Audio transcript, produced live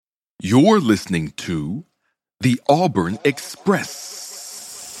You're listening to the Auburn Express.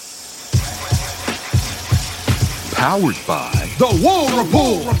 Powered by the War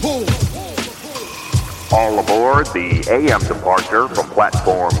Report. All aboard the AM departure from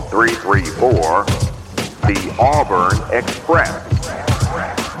platform 334, the Auburn Express.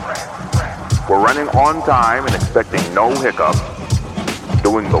 We're running on time and expecting no hiccups.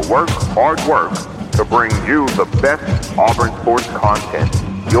 Doing the hard work, to bring you the best Auburn sports content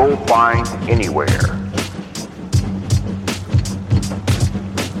you'll find anywhere.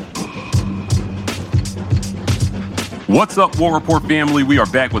 What's up, War Report family? We are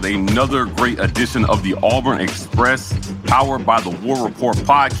back with another great edition of the Auburn Express, powered by the War Report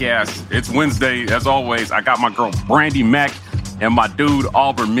podcast. It's Wednesday, as always. I got my girl Brandy Mack and my dude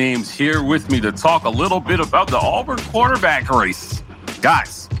Auburn Memes here with me to talk a little bit about the Auburn quarterback race.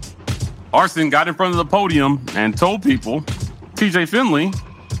 Guys, Arson got in front of the podium and told people TJ Finley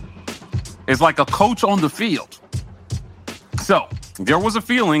is like a coach on the field. So there was a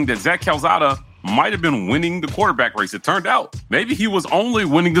feeling that Zach Calzada might have been winning the quarterback race. It turned out maybe he was only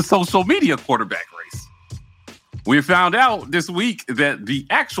winning the social media quarterback race. We found out this week that the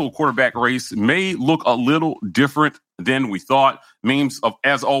actual quarterback race may look a little different than we thought. Memes,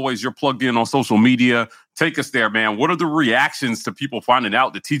 as always, you're plugged in on social media. Take us there, man. What are the reactions to people finding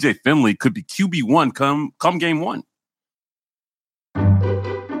out that TJ Finley could be QB1 come game one?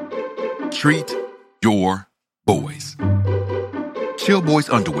 Treat your boys. Chill Boys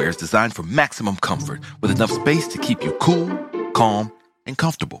underwear is designed for maximum comfort with enough space to keep you cool, calm, and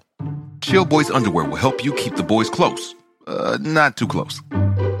comfortable. Chill Boys underwear will help you keep the boys close. Not too close.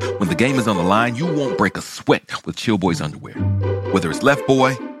 When the game is on the line, you won't break a sweat with Chill Boys underwear. Whether it's left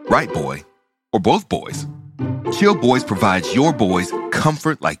boy, right boy, or both boys, Chill Boys provides your boys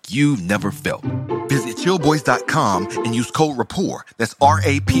comfort like you've never felt. Visit chillboys.com and use code RAPPORT, that's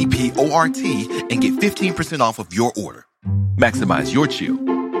RAPPORT, and get 15% off of your order. Maximize your chill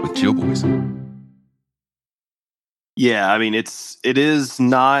with Chill Boys. Yeah, I mean, it is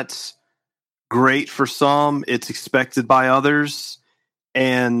not great for some. It's expected by others.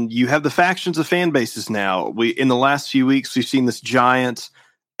 And you have the factions of fan bases now. In the last few weeks, we've seen this giant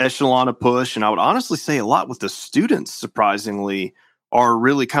echelon of push. And I would honestly say a lot with the students, surprisingly, are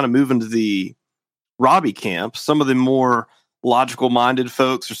really kind of moving to the Robbie camp. Some of the more logical-minded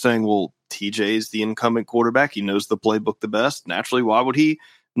folks are saying, well, TJ is the incumbent quarterback. He knows the playbook the best. Naturally, why would he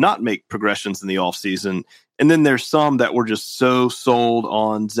not make progressions in the offseason? And then there's some that were just so sold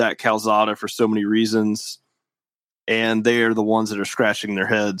on Zach Calzada for so many reasons. And they're the ones that are scratching their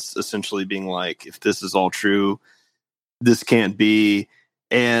heads, essentially being like, if this is all true, this can't be.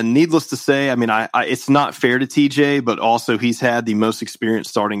 And needless to say, I mean, it's not fair to TJ, but also he's had the most experience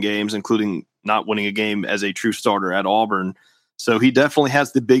starting games, including not winning a game as a true starter at Auburn. So he definitely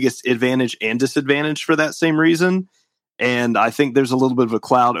has the biggest advantage and disadvantage for that same reason. And I think there's a little bit of a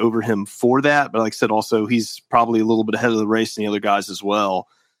cloud over him for that. But like I said, also, he's probably a little bit ahead of the race than the other guys as well.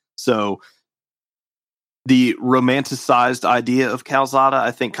 So the romanticized idea of Calzada,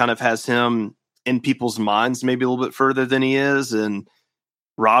 I think, kind of has him in people's minds maybe a little bit further than he is. And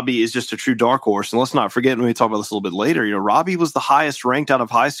Robbie is just a true dark horse. And let's not forget, when we talk about this a little bit later, Robbie was the highest ranked out of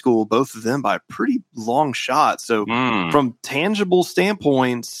high school, both of them by a pretty long shot. So from tangible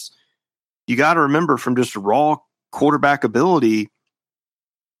standpoints, you got to remember, from just raw quarterback ability,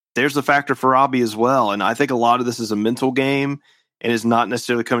 there's a factor for Robbie as well. And I think a lot of this is a mental game and is not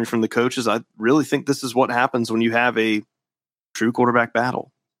necessarily coming from the coaches. I really think this is what happens when you have a true quarterback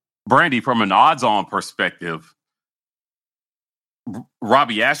battle. Brandy, from an odds-on perspective,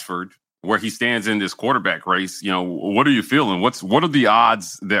 Robbie Ashford, where he stands in this quarterback race, what are you feeling? What are the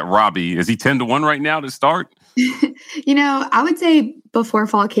odds that Robbie, is he 10-1 right now to start? I would say before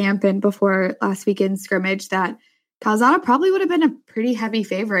fall camp and before last weekend's scrimmage that Calzada probably would have been a pretty heavy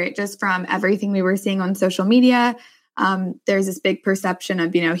favorite just from everything we were seeing on social media. There's this big perception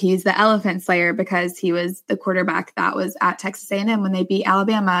of, he's the elephant slayer because he was the quarterback that was at Texas A&M when they beat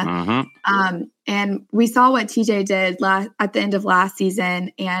Alabama. Mm-hmm. And we saw what TJ did at the end of last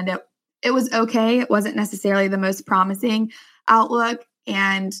season, and it was okay. It wasn't necessarily the most promising outlook.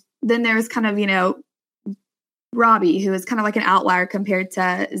 And then there was kind of, Robbie, who is kind of like an outlier compared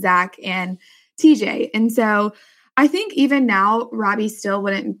to Zach and TJ. And so I think even now, Robbie still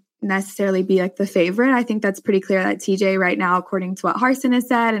wouldn't necessarily be like the favorite. I think that's pretty clear that TJ right now, according to what Harsin has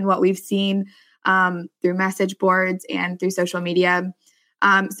said and what we've seen through message boards and through social media.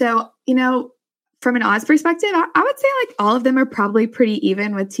 So, from an odds perspective, I would say like all of them are probably pretty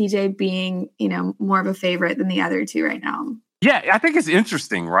even, with TJ being, more of a favorite than the other two right now. Yeah, I think it's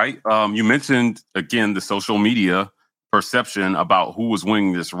interesting, right? You mentioned, again, the social media perception about who was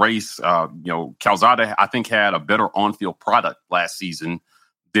winning this race. Calzada, I think, had a better on-field product last season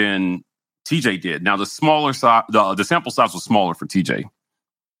than TJ did. Now, the smaller size, the sample size was smaller for TJ.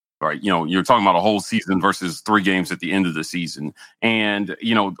 Right. You're talking about a whole season versus 3 games at the end of the season. And,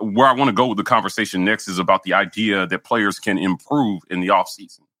 where I want to go with the conversation next is about the idea that players can improve in the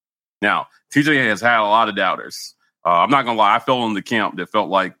offseason. Now, TJ has had a lot of doubters. I'm not going to lie. I fell in the camp that felt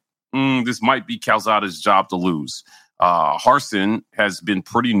like this might be Calzada's job to lose. Harsin has been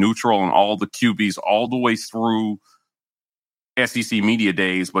pretty neutral on all the QBs all the way through SEC media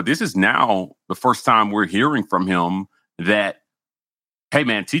days. But this is now the first time we're hearing from him that, hey,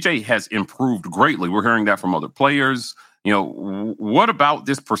 man, TJ has improved greatly. We're hearing that from other players. What about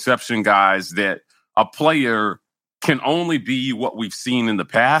this perception, guys, that a player can only be what we've seen in the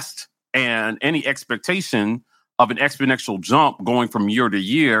past, and any expectation of an exponential jump going from year to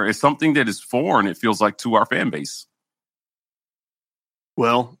year is something that is foreign, it feels like, to our fan base?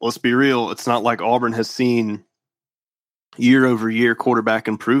 Well, let's be real. It's not like Auburn has seen year-over-year quarterback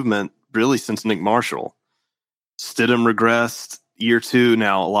improvement really since Nick Marshall. Stidham regressed year 2.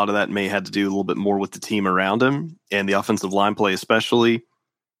 Now, a lot of that may have to do a little bit more with the team around him and the offensive line play especially.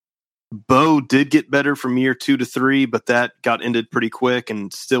 Bo did get better from year 2 to 3, but that got ended pretty quick,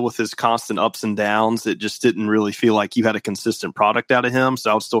 and still with his constant ups and downs, it just didn't really feel like you had a consistent product out of him.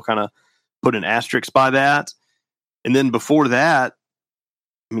 So I would still kind of put an asterisk by that. And then before that,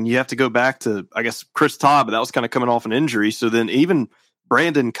 I mean, you have to go back to, I guess, Chris Todd, but that was kind of coming off an injury. So then even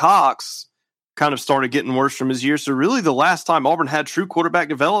Brandon Cox kind of started getting worse from his year. So really the last time Auburn had true quarterback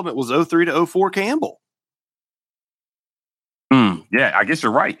development was 03 to 04 Campbell. Yeah, I guess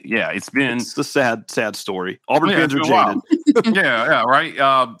you're right. Yeah, it's a sad story. Auburn fans are jaded. yeah, right.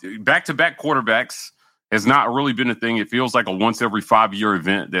 Back-to-back quarterbacks has not really been a thing. It feels like a once every 5-year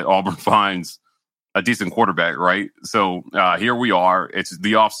event that Auburn finds a decent quarterback, right? So here we are. It's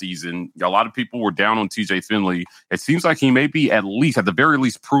the offseason. A lot of people were down on TJ Finley. It seems like he may be at the very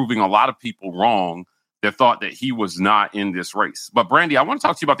least, proving a lot of people wrong that thought that he was not in this race. But Brandy, I want to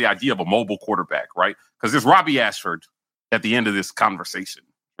talk to you about the idea of a mobile quarterback, right? Because there's Robbie Ashford at the end of this conversation,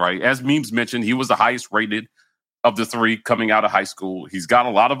 right? As Memes mentioned, he was the highest rated of the 3 coming out of high school. He's got a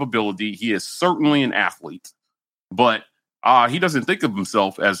lot of ability. He is certainly an athlete, but he doesn't think of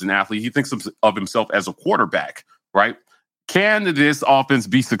himself as an athlete. He thinks of himself as a quarterback, right? Can this offense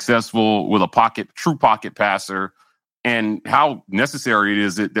be successful with a true pocket passer? And how necessary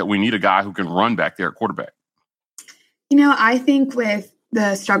is it that we need a guy who can run back there at quarterback? I think with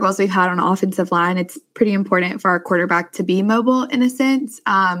the struggles we've had on the offensive line, it's pretty important for our quarterback to be mobile in a sense.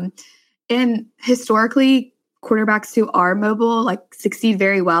 And historically, quarterbacks who are mobile succeed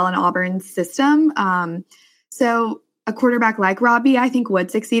very well in Auburn's system. So a quarterback like Robbie, I think,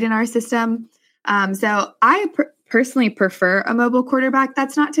 would succeed in our system. So I personally prefer a mobile quarterback.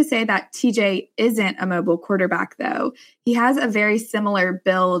 That's not to say that TJ isn't a mobile quarterback, though. He has a very similar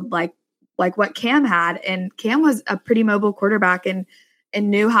build like what Cam had. And Cam was a pretty mobile quarterback and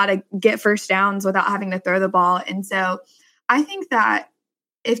knew how to get first downs without having to throw the ball. And so I think that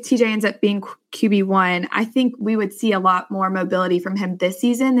if TJ ends up being QB1, I think we would see a lot more mobility from him this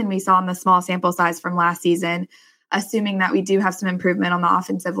season than we saw in the small sample size from last season, assuming that we do have some improvement on the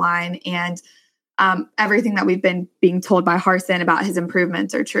offensive line and everything that we've been being told by Harsin about his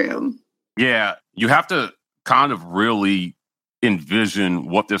improvements are true. Yeah, you have to kind of really envision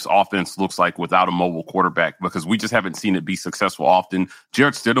what this offense looks like without a mobile quarterback, because we just haven't seen it be successful often.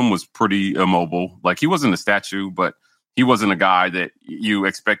 Jarrett Stidham was pretty immobile. He wasn't a statue, but he wasn't a guy that you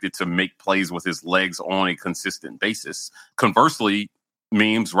expected to make plays with his legs on a consistent basis. Conversely,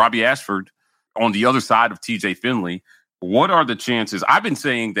 Memes, Robbie Ashford on the other side of TJ Finley, what are the chances? I've been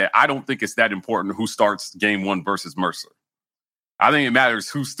saying that I don't think it's that important who starts game 1 versus Mercer. I think it matters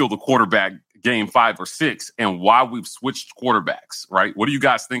who's still the quarterback game 5 or 6 and why we've switched quarterbacks, right? What do you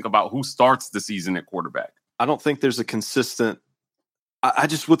guys think about who starts the season at quarterback? I don't think there's a consistent, I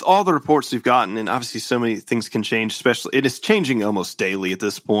just, with all the reports we've gotten, and obviously so many things can change, especially it is changing almost daily at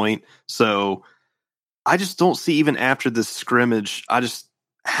this point. So I just don't see, even after this scrimmage,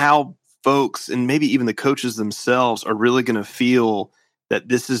 how folks and maybe even the coaches themselves are really going to feel that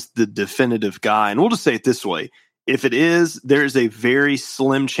this is the definitive guy. And we'll just say it this way. If it is, there's a very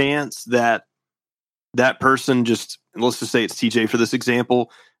slim chance that that person just, let's just say it's TJ for this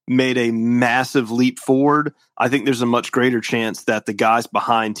example, made a massive leap forward. I think there's a much greater chance that the guys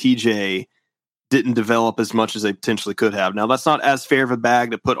behind TJ didn't develop as much as they potentially could have. Now, that's not as fair of a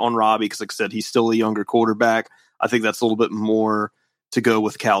bag to put on Robbie because, like I said, he's still a younger quarterback. I think that's a little bit more to go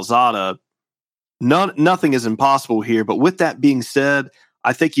with Calzada. Nothing is impossible here. But with that being said,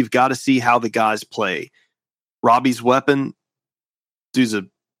 I think you've got to see how the guys play. Robbie's weapon. Dude's a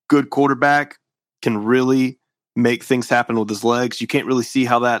good quarterback, can really make things happen with his legs. You can't really see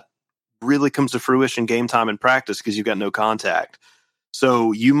how that really comes to fruition game time in practice because you've got no contact.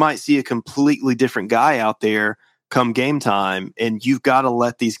 So you might see a completely different guy out there come game time, and you've got to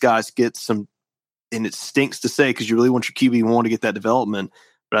let these guys get some, and it stinks to say because you really want your QB1 to get that development,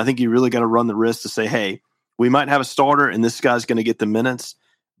 but I think you really got to run the risk to say, hey, we might have a starter and this guy's going to get the minutes,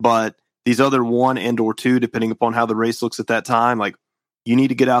 but these other 1 and or 2, depending upon how the race looks at that time, like you need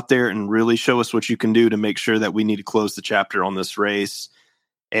to get out there and really show us what you can do to make sure that we need to close the chapter on this race.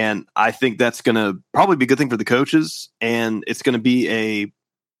 And I think that's going to probably be a good thing for the coaches, and it's going to be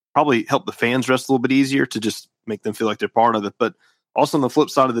probably help the fans rest a little bit easier to just make them feel like they're part of it. But also on the flip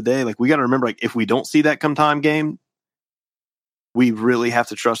side of the day, like we got to remember, like if we don't see that come time game, we really have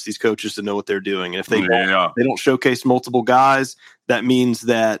to trust these coaches to know what they're doing. And if they don't showcase multiple guys, that means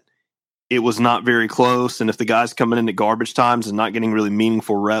that it was not very close. And if the guys coming in at garbage times and not getting really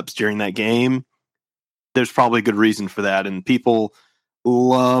meaningful reps during that game, there's probably a good reason for that. And people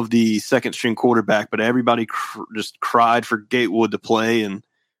love the second string quarterback, but everybody just cried for Gatewood to play. And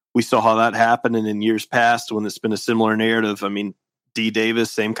we saw how that happened. And in years past, when it's been a similar narrative, I mean, D Davis,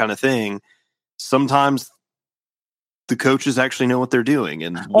 same kind of thing. Sometimes the coaches actually know what they're doing,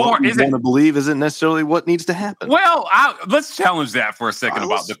 and what we want to believe isn't necessarily what needs to happen. Well, let's challenge that for a second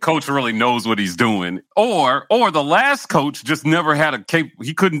about the coach really knows what he's doing, or the last coach just never had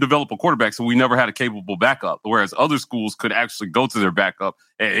he couldn't develop a quarterback, so we never had a capable backup, whereas other schools could actually go to their backup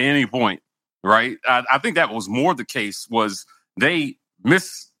at any point, right? I think that was more the case, was they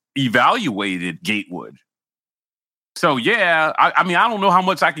misevaluated Gatewood. So, yeah, I mean, I don't know how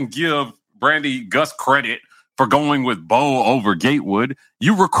much I can give Gus credit for going with Bo over Gatewood.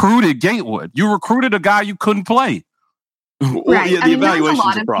 You recruited Gatewood. You recruited a guy you couldn't play. Right. Well, yeah, the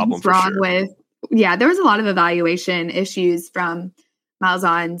evaluation's a problem for sure. There was a lot of evaluation issues from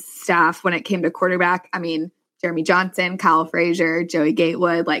Malzahn's staff when it came to quarterback. I mean, Jeremy Johnson, Kyle Frazier, Joey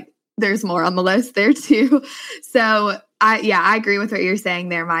Gatewood, like there's more on the list there too. So I agree with what you're saying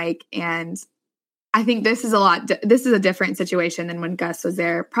there, Mike. And I think this is a different situation than when Gus was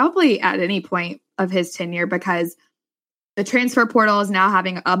there, probably at any point of his tenure, because the transfer portal is now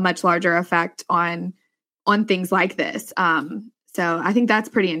having a much larger effect on things like this. So I think that's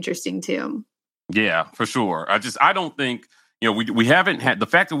pretty interesting too. Yeah, for sure. I don't think, we haven't had, the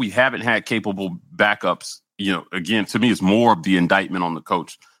fact that we haven't had capable backups, again, to me is more of the indictment on the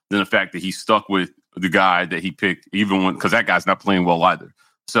coach than the fact that he stuck with the guy that he picked, because that guy's not playing well either.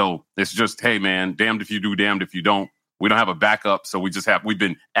 So it's just, hey, man, damned if you do, damned if you don't. We don't have a backup, so we've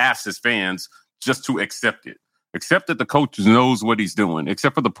been asked as fans just to accept it. Accept that the coach knows what he's doing.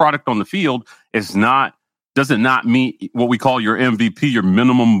 Except for the product on the field does it not meet what we call your MVP, your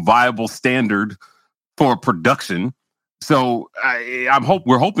minimum viable standard for production. So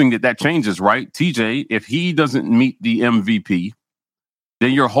we're hoping that changes, right? TJ, if he doesn't meet the MVP,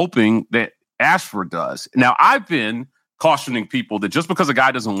 then you're hoping that Ashford does. Now, I've been cautioning people that just because a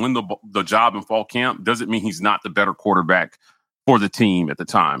guy doesn't win the job in fall camp doesn't mean he's not the better quarterback for the team at the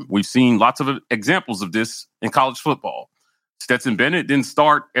time. We've seen lots of examples of this in college football. Stetson Bennett didn't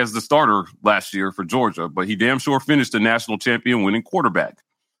start as the starter last year for Georgia, but he damn sure finished a national champion winning quarterback.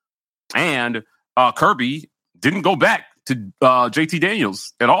 And Kirby didn't go back to JT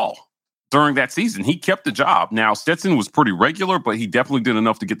Daniels at all during that season. He kept the job. Now, Stetson was pretty regular, but he definitely did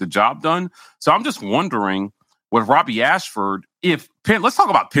enough to get the job done. So I'm just wondering, with Robbie Ashford, let's talk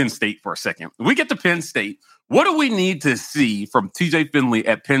about Penn State for a second. If we get to Penn State, what do we need to see from TJ Finley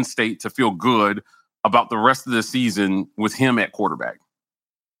at Penn State to feel good about the rest of the season with him at quarterback?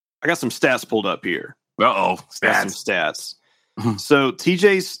 I got some stats pulled up here. Uh-oh. Stats. So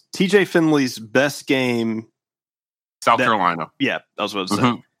TJ Finley's best game, South Carolina. Yeah, I was about to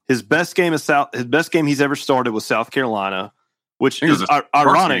say. His best game he's ever started was South Carolina, which is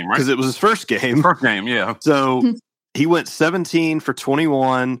ironic because it was his first game. First game, yeah. So he went 17 for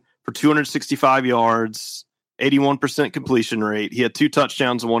 21 for 265 yards, 81% completion rate. He had 2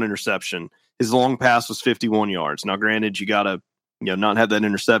 touchdowns and 1 interception. His long pass was 51 yards. Now, granted, you got to not have that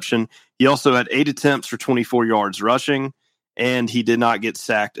interception. He also had 8 attempts for 24 yards rushing, and he did not get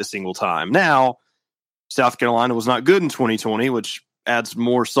sacked a single time. Now, South Carolina was not good in 2020, which adds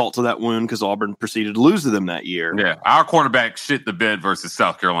more salt to that wound because Auburn proceeded to lose to them that year. Yeah, our quarterback shit the bed versus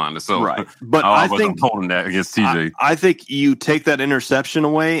South Carolina. So right, but I think holding that against TJ. I think you take that interception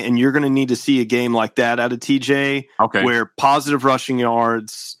away, and you're going to need to see a game like that out of TJ, where positive rushing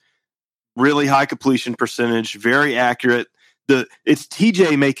yards, really high completion percentage, very accurate. It's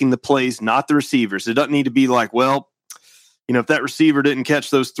TJ making the plays, not the receivers. It doesn't need to be like, well, if that receiver didn't catch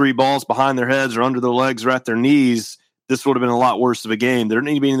those 3 balls behind their heads or under their legs or at their knees, this would have been a lot worse of a game. There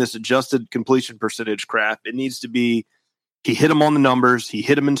doesn't need to be in this adjusted completion percentage crap. It needs to be, he hit him on the numbers, he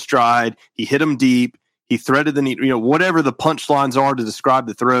hit him in stride, he hit him deep, he threaded the knee, whatever the punchlines are to describe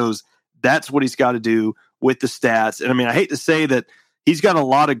the throws, that's what he's got to do with the stats. And I mean, I hate to say that he's got a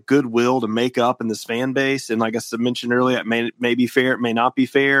lot of goodwill to make up in this fan base. And like I mentioned earlier, it may be fair, it may not be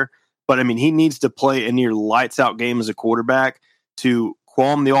fair. But, I mean, he needs to play a near lights-out game as a quarterback to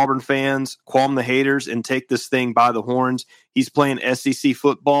qualm the Auburn fans, qualm the haters, and take this thing by the horns. He's playing SEC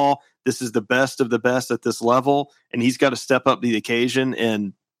football. This is the best of the best at this level, and he's got to step up to the occasion,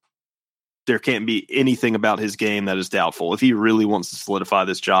 and there can't be anything about his game that is doubtful if he really wants to solidify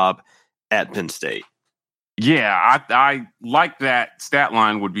this job at Penn State. Yeah, I like that stat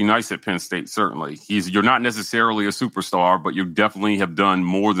line would be nice at Penn State, certainly. You're not necessarily a superstar, but you definitely have done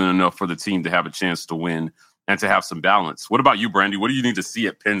more than enough for the team to have a chance to win and to have some balance. What about you, Brandy? What do you need to see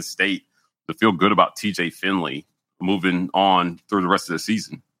at Penn State to feel good about TJ Finley moving on through the rest of the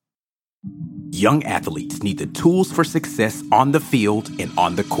season? Young athletes need the tools for success on the field and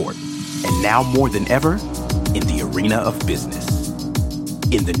on the court. And now more than ever, in the arena of business.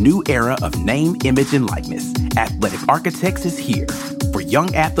 In the new era of name, image, and likeness, Athletic Architects is here for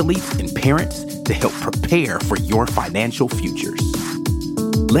young athletes and parents to help prepare for your financial futures.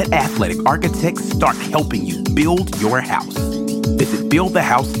 Let Athletic Architects start helping you build your house. Visit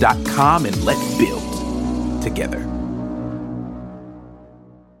buildthehouse.com and let's build together.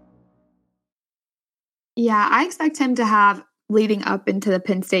 Yeah, I expect him to have, leading up into the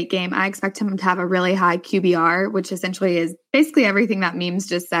Penn State game, I expect him to have a really high QBR, which essentially is basically everything that Memes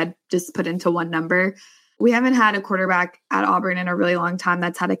just said, just put into one number. We haven't had a quarterback at Auburn in a really long time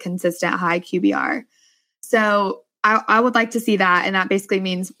that's had a consistent high QBR. So I would like to see that. And that basically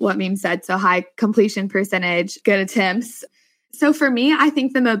means what Memes said. So high completion percentage, good attempts. So for me, I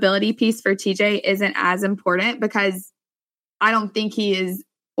think the mobility piece for TJ isn't as important because I don't think he is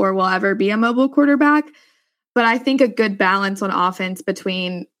or will ever be a mobile quarterback. But I think a good balance on offense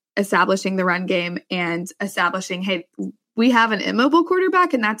between establishing the run game and establishing, hey, we have an immobile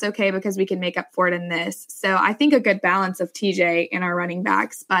quarterback and that's okay because we can make up for it in this. So I think a good balance of TJ in our running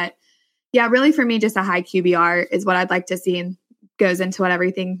backs. But yeah, really for me, just a high QBR is what I'd like to see and goes into what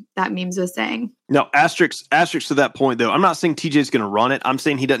everything that Memes was saying. No, asterisk to that point, though. I'm not saying TJ's going to run it. I'm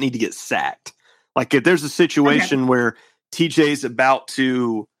saying he doesn't need to get sacked. Like if there's a situation where TJ's about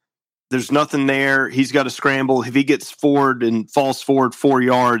to, there's nothing there, he's got to scramble. If he gets forward and falls forward 4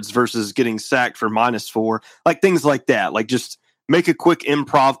 yards versus getting sacked for -4, like things like that. Like just make a quick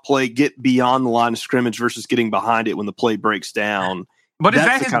improv play, get beyond the line of scrimmage versus getting behind it when the play breaks down. But is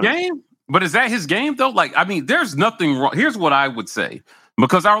that his game? But is that his game, though? Like, I mean, there's nothing wrong. Here's what I would say.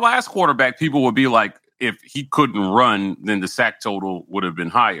 Because our last quarterback, people would be like, if he couldn't run, then the sack total would have been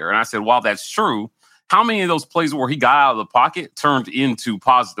higher. And I said, while that's true, how many of those plays where he got out of the pocket turned into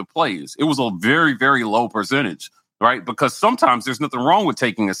positive plays? It was a very, very low percentage, right? Because sometimes there's nothing wrong with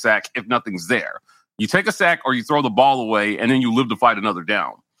taking a sack if nothing's there. You take a sack or you throw the ball away and then you live to fight another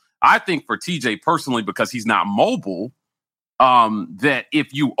down. I think for TJ personally, because he's not mobile, that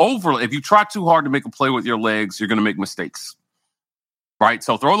if you try too hard to make a play with your legs, you're going to make mistakes, right?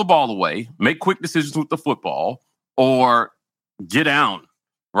 So throw the ball away, make quick decisions with the football, or get down,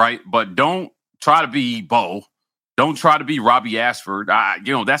 right? But don't try to be Bo. Don't try to be Robbie Ashford.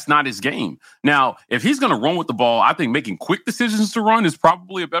 That's not his game. Now, if he's going to run with the ball, I think making quick decisions to run is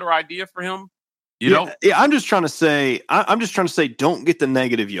probably a better idea for him. Yeah, I'm just trying to say, don't get the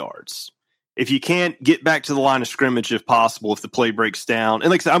negative yards. If you can't get back to the line of scrimmage, if possible, if the play breaks down. And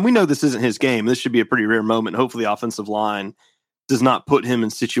like I said, we know this isn't his game. This should be a pretty rare moment. Hopefully the offensive line does not put him in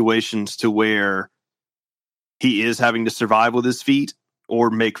situations to where he is having to survive with his feet or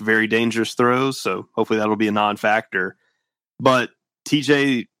make very dangerous throws. So hopefully that'll be a non-factor. But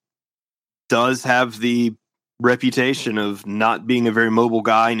TJ does have the reputation of not being a very mobile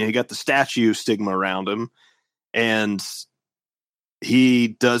guy. He got the statue stigma around him. And he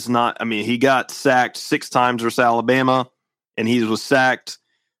does not, he got sacked 6 times versus Alabama, and he was sacked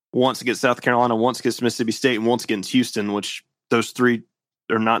once against South Carolina, once against Mississippi State, and once against Houston, which those 3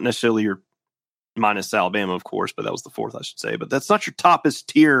 are not necessarily your, minus Alabama, of course, but that was the 4th, I should say. But that's not your toppest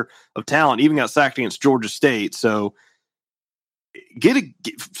tier of talent. Even got sacked against Georgia State. So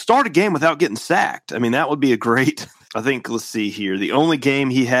start a game without getting sacked. That would be a great, I think, let's see here. The only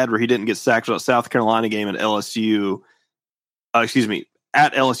game he had where he didn't get sacked was that South Carolina game at LSU. At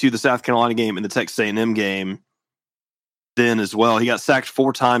LSU, the South Carolina game, and the Texas A&M game then as well. He got sacked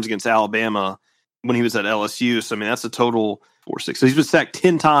 4 times against Alabama when he was at LSU. So, that's a total 4-6. So he's been sacked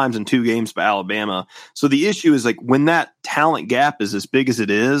 10 times in 2 games by Alabama. So the issue is like when that talent gap is as big as it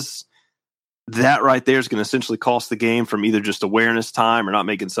is, that right there is going to essentially cost the game from either just awareness time or not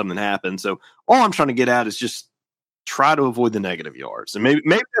making something happen. So all I'm trying to get at is just try to avoid the negative yards. And maybe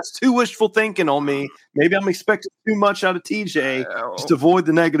that's too wishful thinking on me. Maybe I'm expecting too much out of TJ. Just avoid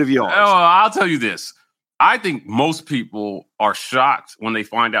the negative yards. I'll tell you this. I think most people are shocked when they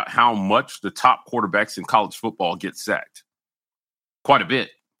find out how much the top quarterbacks in college football get sacked. Quite a bit,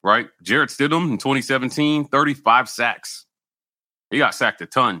 right? Jarrett Stidham in 2017, 35 sacks. He got sacked a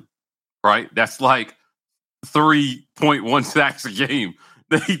ton, right? That's like 3.1 sacks a game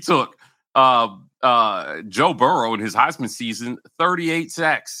that he took. Joe Burrow in his Heisman season, 38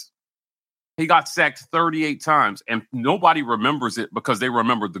 sacks. He got sacked 38 times, and nobody remembers it because they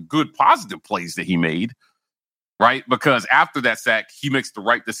remember the good, positive plays that he made, right? Because after that sack, he makes the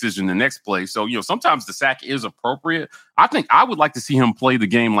right decision the next play. So, sometimes the sack is appropriate. I think I would like to see him play the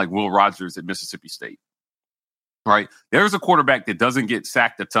game like Will Rogers at Mississippi State, right? There's a quarterback that doesn't get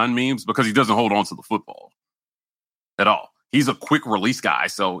sacked a ton memes because he doesn't hold on to the football at all. He's a quick release guy,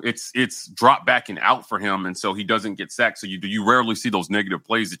 so it's drop back and out for him, and so he doesn't get sacked. So you rarely see those negative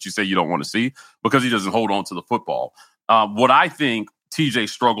plays that you say you don't want to see because he doesn't hold on to the football. What I think TJ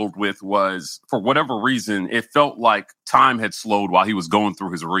struggled with was, for whatever reason, it felt like time had slowed while he was going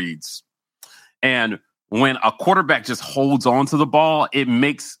through his reads. And when a quarterback just holds on to the ball, it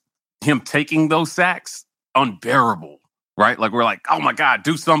makes him taking those sacks unbearable, right? Like we're like, oh my God,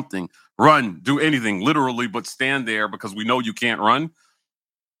 do something. Run, do anything, literally, but stand there because we know you can't run.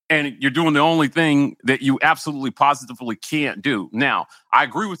 And you're doing the only thing that you absolutely positively can't do. Now, I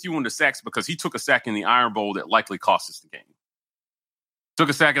agree with you on the sacks because he took a sack in the Iron Bowl that likely cost us the game. Took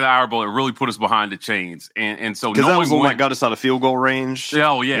a sack in the Iron Bowl, it really put us behind the chains. And so because that was the one that got us out of field goal range.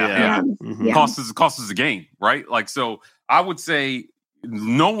 Oh, yeah. Mm-hmm. Cost us the game, right? Like, so I would say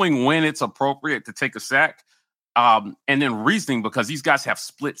knowing when it's appropriate to take a sack, and then reasoning, because these guys have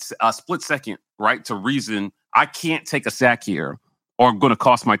split second, right, to reason, I can't take a sack here or I'm going to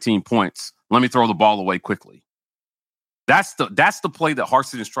cost my team points. Let me throw the ball away quickly. That's the play that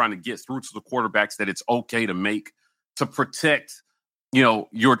Harsin is trying to get through to the quarterbacks, that it's okay to make to protect,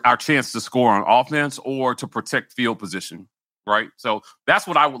 our chance to score on offense or to protect field position, right? So that's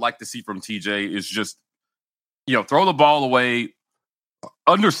what I would like to see from TJ is just, throw the ball away,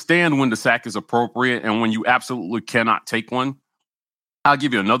 understand when the sack is appropriate and when you absolutely cannot take one. I'll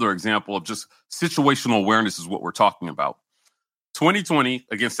give you another example of just situational awareness is what we're talking about. 2020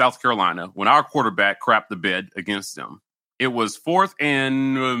 against South Carolina, when our quarterback crapped the bed against them, it was 4th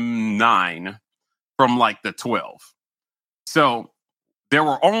and 9 from like the 12. So there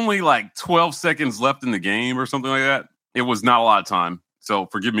were only like 12 seconds left in the game or something like that. It was not a lot of time. So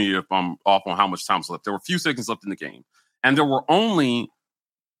forgive me if I'm off on how much time's left. There were a few seconds left in the game. And there were only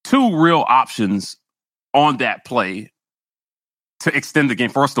 2 real options on that play to extend the game,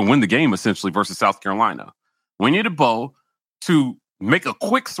 for us to win the game, essentially, versus South Carolina. We needed Bo to make a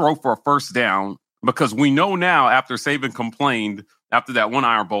quick throw for a first down because we know now, after Saban complained after that one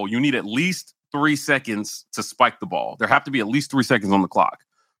Iron Bowl, you need at least 3 seconds to spike the ball. There have to be at least 3 seconds on the clock.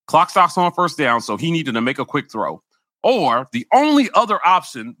 Clock stops on first down, so he needed to make a quick throw. Or the only other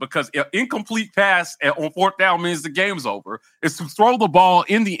option, because an incomplete pass on 4th down means the game's over, is to throw the ball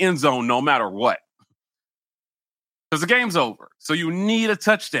in the end zone no matter what. Because the game's over. So you need a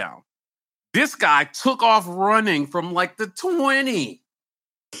touchdown. This guy took off running from like the 20.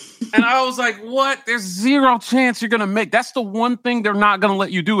 And I was like, what? There's 0 chance you're going to make. That's the one thing they're not going to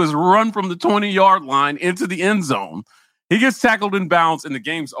let you do is run from the 20-yard line into the end zone. He gets tackled in bounds and the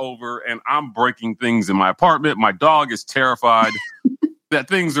game's over, and I'm breaking things in my apartment. My dog is terrified that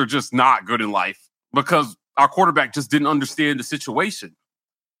things are just not good in life because our quarterback just didn't understand the situation.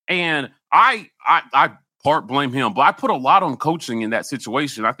 And I part blame him, but I put a lot on coaching in that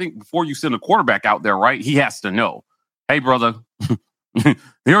situation. I think before you send a quarterback out there, right, he has to know, hey, brother,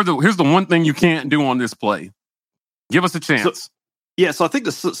 here's the one thing you can't do on this play. Give us a chance. So I think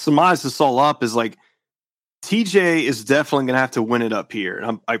to surmise this all up is like, TJ is definitely going to have to win it up here.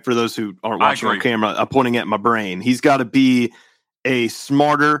 And for those who aren't watching on camera, I'm pointing at my brain. He's got to be a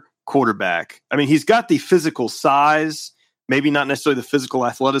smarter quarterback. I mean, he's got the physical size, maybe not necessarily the physical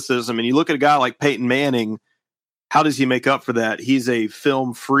athleticism. And you look at a guy like Peyton Manning, how does he make up for that? He's a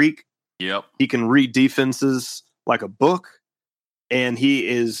film freak. Yep. He can read defenses like a book. And he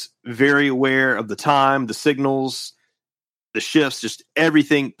is very aware of the time, the signals. the shifts, just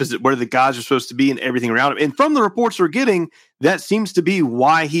everything, where the guys are supposed to be and everything around him. And from the reports we're getting, that seems to be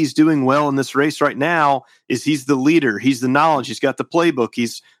why he's doing well in this race right now, is he's the leader. He's the knowledge. He's got the playbook.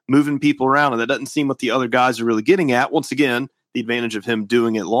 He's moving people around. And that doesn't seem what the other guys are really getting at. Once again, the advantage of him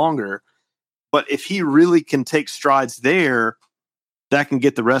doing it longer. But if he really can take strides there, that can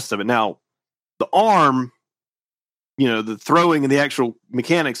get the rest of it. Now, the arm, the throwing and the actual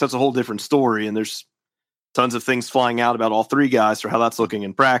mechanics, that's a whole different story. And there's tons of things flying out about all three guys for how that's looking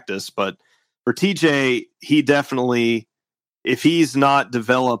in practice. But for TJ, he definitely, if he's not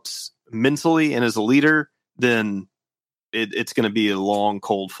developed mentally and as a leader, then it's going to be a long,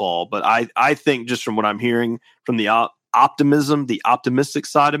 cold fall. But I think just from what I'm hearing from the optimism, the optimistic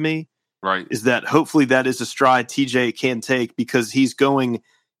side of me, right, is that hopefully that is a stride TJ can take, because he's going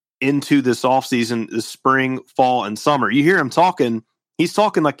into this offseason, the spring, fall, and summer. You hear him talking, he's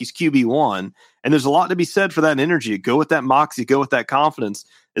talking like he's QB1, and there's a lot to be said for that energy. Go with that moxie, go with that confidence.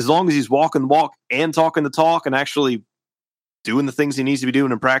 As long as he's walking the walk and talking the talk and actually doing the things he needs to be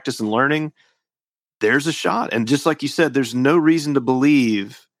doing in practice and learning, there's a shot. And just like you said, there's no reason to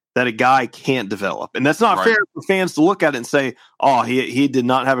believe that a guy can't develop. And that's not fair for fans to look at it and say, oh, he did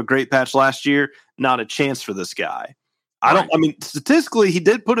not have a great patch last year. Not a chance for this guy. Statistically, he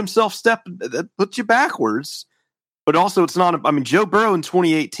did put himself put you backwards, but also it's not, Joe Burrow in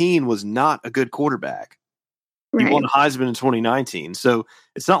 2018 was not a good quarterback. Right. He won Heisman in 2019. So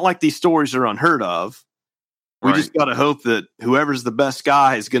it's not like these stories are unheard of. We just got to hope that whoever's the best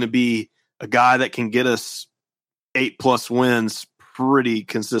guy is going to be a guy that can get us 8+ wins pretty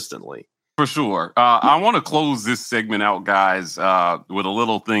consistently. For sure. I want to close this segment out, guys, with a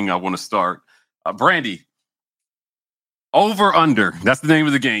little thing I want to start. Brandy, over under. That's the name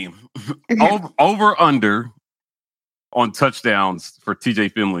of the game. Okay. Over under on touchdowns for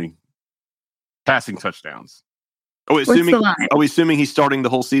TJ Finley. Passing touchdowns. Are we assuming he's starting the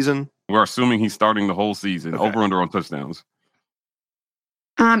whole season? We're assuming he's starting the whole season. Okay. Over under on touchdowns.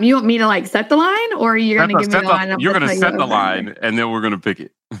 You want me to set the line, or you're going to give me the line? You're going to set the line, and then we're going to pick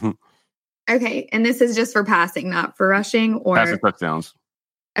it. Okay, and this is just for passing, not for rushing or passing touchdowns.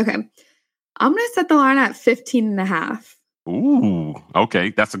 Okay, I'm going to set the line at 15.5. Ooh, okay,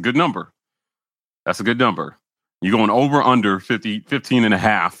 that's a good number. You're going over under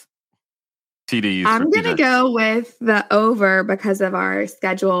 15.5 TDs. I'm going to go with the over because of our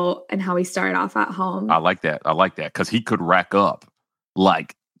schedule and how we start off at home. I like that because he could rack up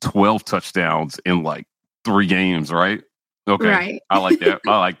 12 touchdowns in 3 games, right? Okay. Right. I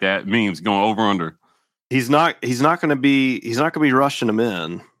like that. Memes going over under. He's not going to be rushing them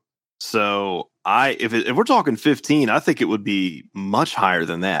in. So if we're talking 15, I think it would be much higher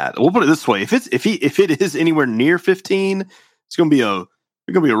than that. We'll put it this way: if it is anywhere near 15, it's going to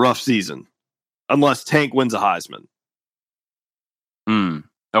be a rough season, unless Tank wins a Heisman.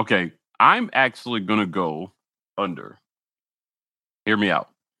 Okay, I'm actually going to go under. Hear me out.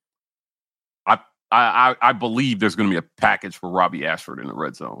 I believe there's going to be a package for Robbie Ashford in the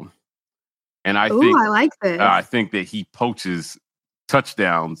red zone, and I like this. I think that he poaches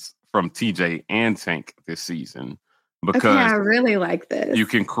touchdowns from TJ and Tank this season, because I really like this. You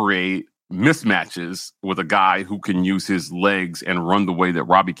can create mismatches with a guy who can use his legs and run the way that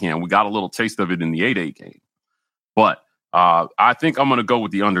Robbie can. We got a little taste of it in the 8-8 game, but I think I'm going to go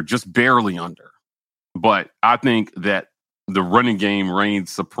with the under, just barely under. But I think that the running game reigns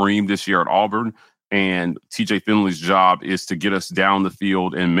supreme this year at Auburn, and TJ Finley's job is to get us down the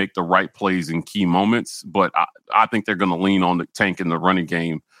field and make the right plays in key moments. But I think they're going to lean on the Tank in the running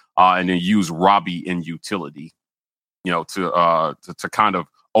game and then use Robbie in utility, to kind of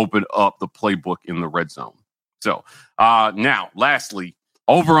open up the playbook in the red zone. So now, lastly,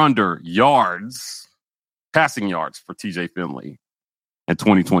 over under yards, passing yards for TJ Finley in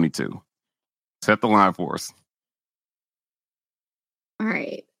 2022. Set the line for us. All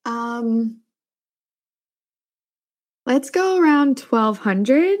right. Let's go around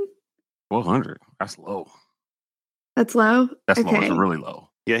 1,200. 1,200. That's low. That's low? That's low. It's really low.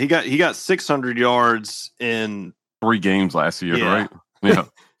 Yeah, he got 600 yards in 3 games last year, right? Yeah.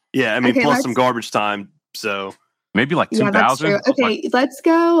 Yeah, plus some garbage time. So maybe 2,000. Yeah, okay, let's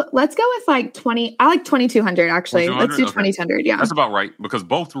go with 20. I like 2,200 actually. Let's do 2,200. Yeah, that's about right, because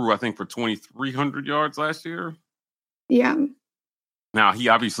both threw, I think, for 2,300 yards last year. Yeah. Now, he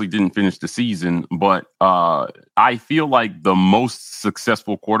obviously didn't finish the season, but I feel like the most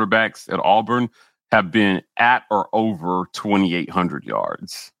successful quarterbacks at Auburn have been at or over 2,800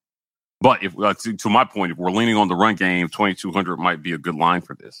 yards. But if to my point, if we're leaning on the run game, 2,200 might be a good line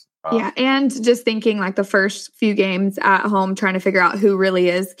for this. Yeah, and just thinking the first few games at home, trying to figure out who really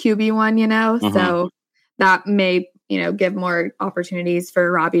is QB1, So that may give more opportunities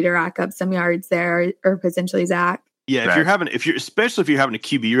for Robbie to rack up some yards there or potentially Zach. Yeah, especially if you're having a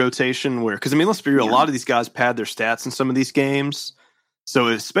QB rotation because let's be real, a lot of these guys pad their stats in some of these games. So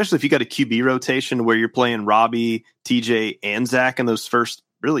especially if you got a QB rotation where you're playing Robbie, TJ, and Zach in those first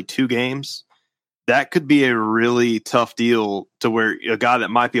really 2 games, that could be a really tough deal to where a guy that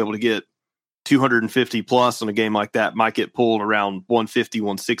might be able to get 250 plus in a game like that might get pulled around 150,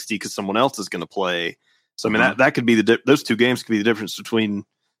 160 because someone else is going to play. So that could be those 2 games could be the difference between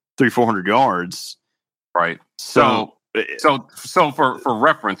 300-400 yards. Right. So for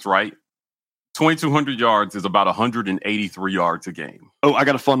reference, right? 2,200 yards is about 183 yards a game. Oh, I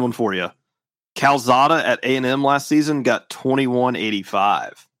got a fun one for you. Calzada at A&M last season got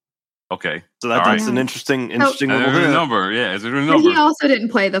 2185. Okay. So that's an interesting little number. Yeah, is it a number? But he also didn't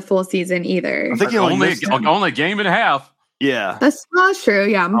play the full season either. I think he only a game and a half. Yeah. That's true,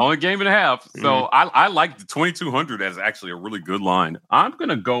 yeah. Only a game and a half. So I like the 2,200 as actually a really good line. I'm going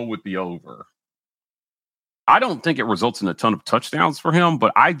to go with the over. I don't think it results in a ton of touchdowns for him,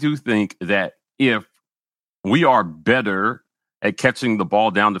 but I do think that if we are better at catching the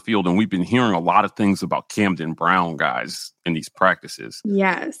ball down the field, and we've been hearing a lot of things about Camden Brown guys in these practices.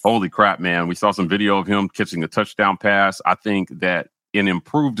 Yes. Holy crap, man. We saw some video of him catching a touchdown pass. I think that an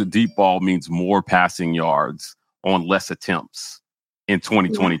improved deep ball means more passing yards on less attempts in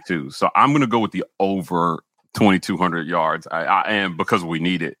 2022. Yeah. So I'm going to go with the over 2,200 yards. I am, because we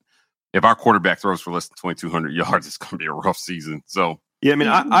need it. If our quarterback throws for less than 2,200 yards, it's going to be a rough season. So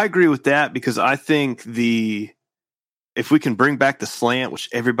yeah, I agree with that because I think if we can bring back the slant, which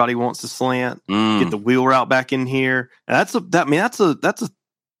everybody wants the slant, get the wheel route back in here, and that's a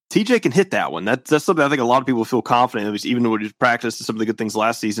TJ can hit that one. That's something I think a lot of people feel confident in, even though we just practiced some of the good things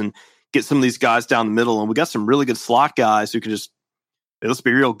last season. Get some of these guys down the middle, and we got some really good slot guys who can just. Let's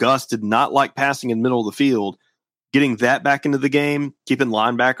be real. Gus did not like passing in the middle of the field. Getting that back into the game, keeping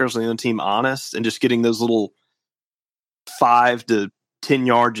linebackers on the other team honest, and just getting those little 5 to 10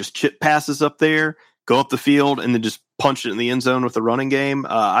 yard just chip passes up there, go up the field, and then just punch it in the end zone with the running game.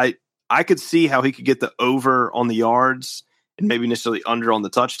 I could see how he could get the over on the yards and maybe necessarily under on the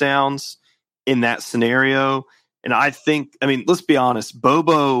touchdowns in that scenario. And I think, let's be honest,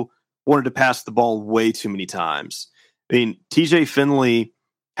 Bobo wanted to pass the ball way too many times. TJ Finley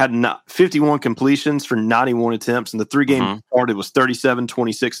had 51 completions for 91 attempts, and the 3 games started was 37,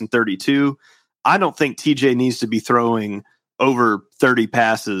 26, and 32. I don't think TJ needs to be throwing over 30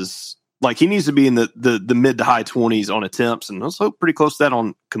 passes. Like, he needs to be in the mid to high 20s on attempts, and let's hope pretty close to that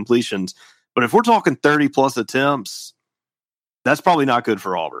on completions. But if we're talking 30 plus attempts, that's probably not good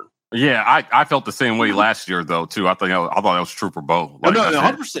for Auburn. Yeah, I felt the same way last year, though, too. I thought that was true for Bo. Like, no,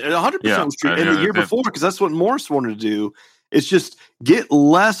 100% was true. And the year before, because that's what Morris wanted to do, is just get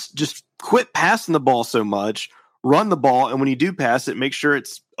less, just quit passing the ball so much, run the ball, and when you do pass it, make sure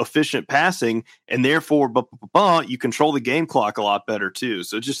it's efficient passing, and therefore, you control the game clock a lot better, too.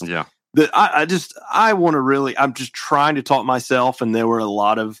 So just, I want to really, I'm just trying to talk myself, and there were a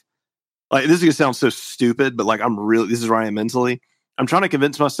lot of, like, this is going to sound so stupid, but like, this is where I am mentally. I'm trying to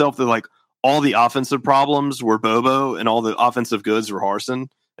convince myself that like all the offensive problems were Bobo and all the offensive goods were Harsin.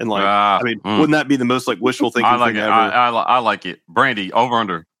 And like, wouldn't that be the most like wishful thinking? I like thing it. Ever? I like it. Brandy, over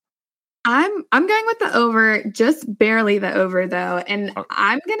under. I'm going with the over, just barely the over though. And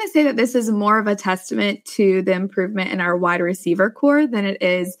I'm going to say that this is more of a testament to the improvement in our wide receiver core than it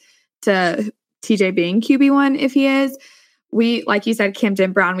is to TJ being QB1 if he is. We, like you said,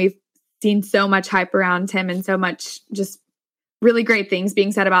 Camden Brown, we've seen so much hype around him and so much just really great things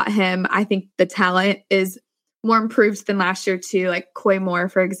being said about him. I think the talent is more improved than last year too, like Coy Moore,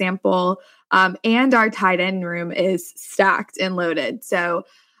 for example. And our tight end room is stacked and loaded. So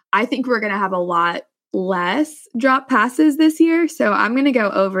I think we're going to have a lot less drop passes this year. So I'm going to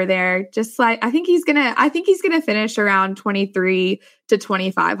go over there. Just like, I think he's going to finish around 23 to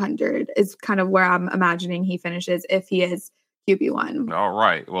 2,500 is kind of where I'm imagining he finishes if he is QB1. All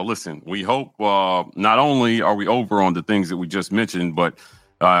right. Well, listen, we hope not only are we over on the things that we just mentioned, but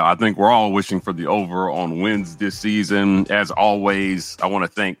I think we're all wishing for the over on wins this season. As always, I want to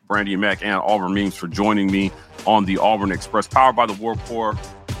thank Brandy Mack and Auburn Memes for joining me on the Auburn Express, powered by the War Report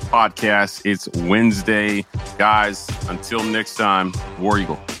podcast. It's Wednesday. Guys, until next time, War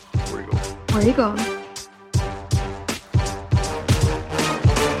Eagle. War Eagle. War Eagle.